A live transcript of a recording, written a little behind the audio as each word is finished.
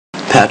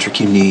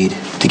Patrick you need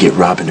to get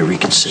Robin to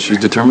reconsider. She's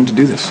determined to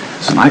do this.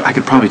 So I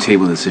could probably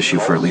table this issue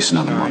for at least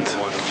another month.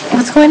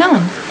 What's going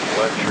on?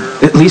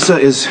 Lisa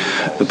is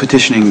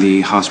petitioning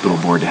the hospital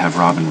board to have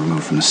Robin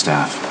removed from the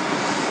staff.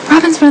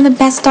 Robin's one of the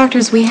best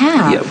doctors we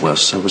have. Yeah, well,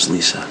 so is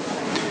Lisa.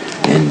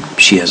 And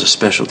she has a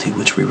specialty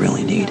which we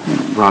really need.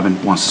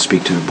 Robin wants to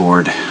speak to the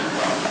board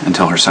and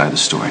tell her side of the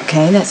story.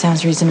 Okay, that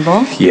sounds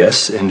reasonable.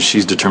 Yes, and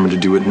she's determined to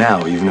do it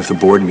now, even if the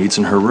board meets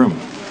in her room.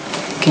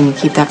 Can you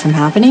keep that from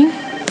happening?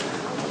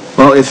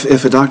 Well,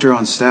 if a doctor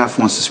on staff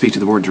wants to speak to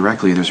the board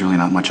directly, there's really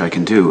not much I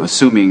can do,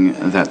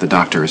 assuming that the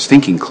doctor is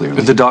thinking clearly.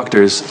 But the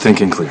doctor is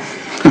thinking clear.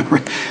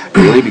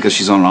 Really? Because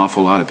she's on an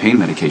awful lot of pain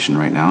medication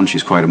right now, and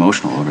she's quite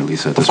emotional over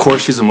Lisa at this Of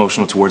course she's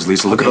emotional towards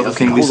Lisa. Look at all the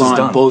things Lisa's hold on,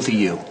 done. both of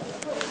you.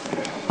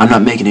 I'm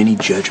not making any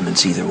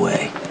judgments either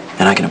way.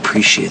 And I can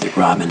appreciate that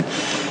Robin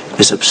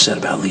is upset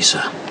about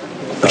Lisa.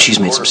 But she's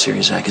made some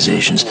serious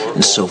accusations,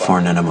 and so far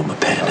none of them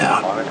have panned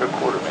out.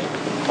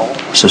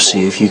 So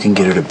see if you can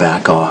get her to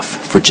back off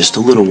for just a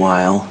little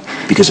while,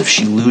 because if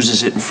she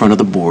loses it in front of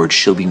the board,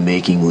 she'll be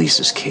making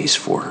Lisa's case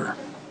for her.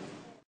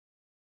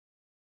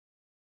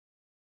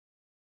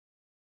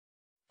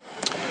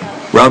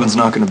 Robin's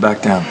not going to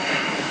back down.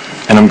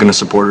 And I'm going to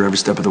support her every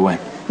step of the way.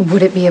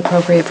 Would it be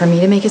appropriate for me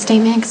to make a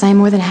statement? Because I'm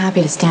more than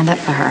happy to stand up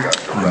for her.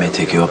 I may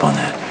take you up on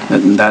that.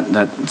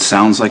 That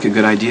sounds like a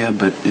good idea,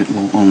 but it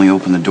will only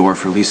open the door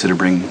for Lisa to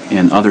bring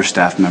in other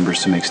staff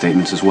members to make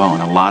statements as well.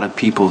 And a lot of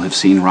people have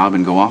seen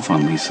Robin go off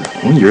on Lisa.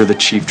 Well, you're the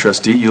chief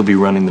trustee. You'll be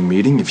running the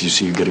meeting. If you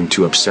see her getting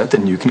too upset,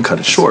 then you can cut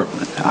it short.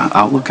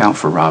 I'll look out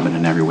for Robin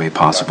in every way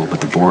possible, but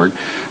the board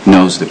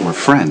knows that we're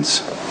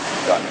friends.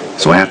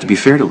 So I have to be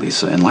fair to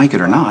Lisa, and like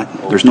it or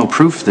not, there's no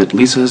proof that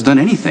Lisa has done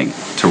anything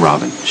to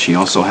Robin. She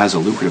also has a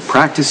lucrative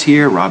practice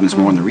here. Robin's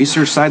more on the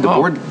research side. The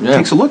board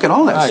takes a look at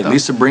all that stuff.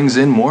 Lisa brings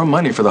in more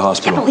money for the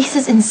hospital. Yeah, but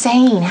Lisa's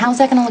insane. How's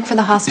that going to look for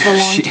the hospital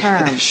long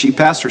term? She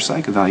passed her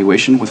psych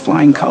evaluation with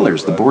flying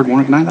colors. The board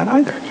won't deny that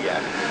either.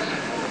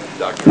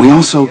 We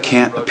also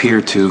can't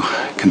appear to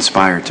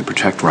conspire to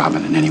protect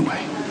Robin in any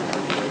way.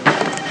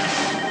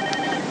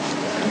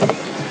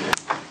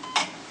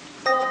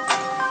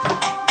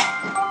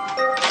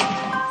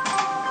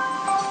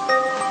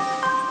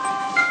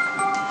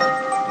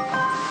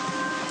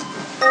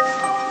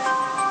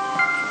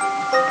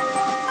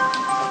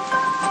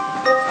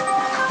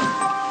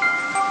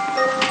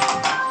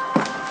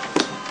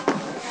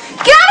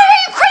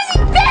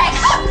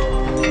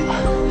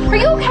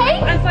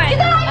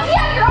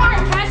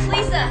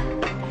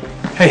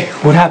 Hey,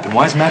 what happened?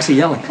 Why is Maxie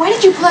yelling? Why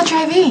did you pull out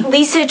your IV?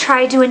 Lisa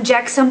tried to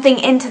inject something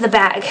into the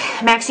bag.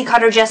 Maxie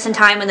caught her just in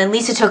time, and then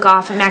Lisa took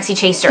off, and Maxie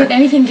chased her. Did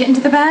anything get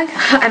into the bag?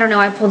 I don't know.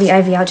 I pulled the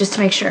IV out just to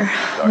make sure.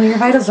 Well, your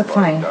vitals look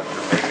fine.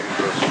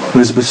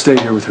 Elizabeth, stay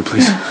here with her,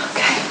 please.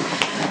 Okay.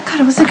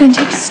 God, what's it going to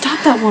take to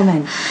stop that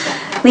woman?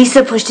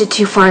 Lisa pushed it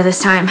too far this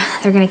time.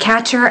 They're going to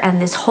catch her,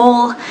 and this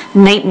whole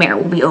nightmare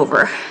will be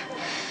over.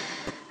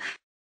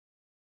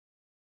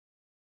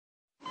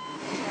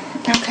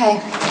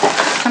 Okay.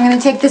 I'm going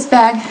to take this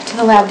bag to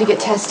the lab to get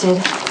tested.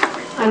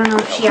 I don't know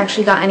if she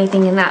actually got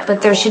anything in that,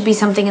 but there should be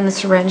something in the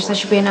syringe. That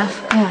should be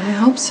enough. Yeah, I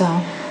hope so.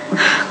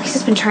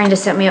 Lisa's been trying to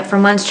set me up for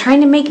months,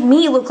 trying to make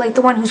me look like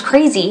the one who's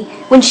crazy,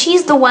 when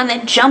she's the one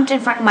that jumped in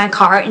front of my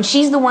car, and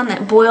she's the one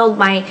that boiled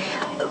my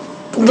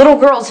little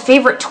girl's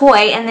favorite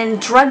toy and then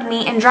drugged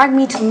me and dragged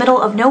me to the middle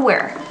of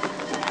nowhere.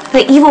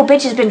 The evil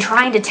bitch has been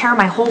trying to tear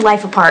my whole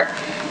life apart.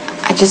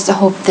 I just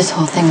hope this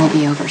whole thing will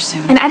be over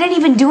soon. And I didn't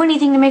even do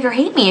anything to make her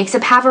hate me,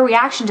 except have a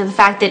reaction to the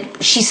fact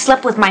that she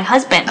slept with my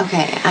husband.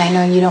 Okay, I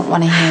know you don't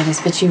want to hear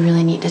this, but you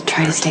really need to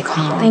try to stay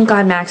calm. Thank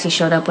God Maxie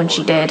showed up when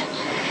she did.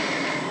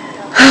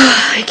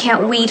 I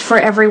can't wait for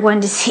everyone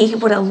to see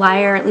what a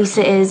liar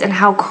Lisa is and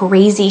how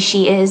crazy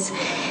she is.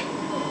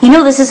 You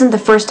know this isn't the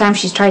first time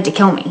she's tried to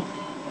kill me,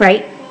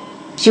 right?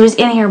 She was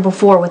in here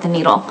before with a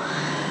needle.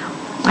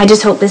 I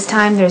just hope this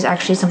time there's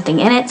actually something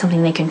in it,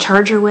 something they can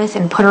charge her with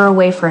and put her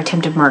away for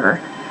attempted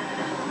murder.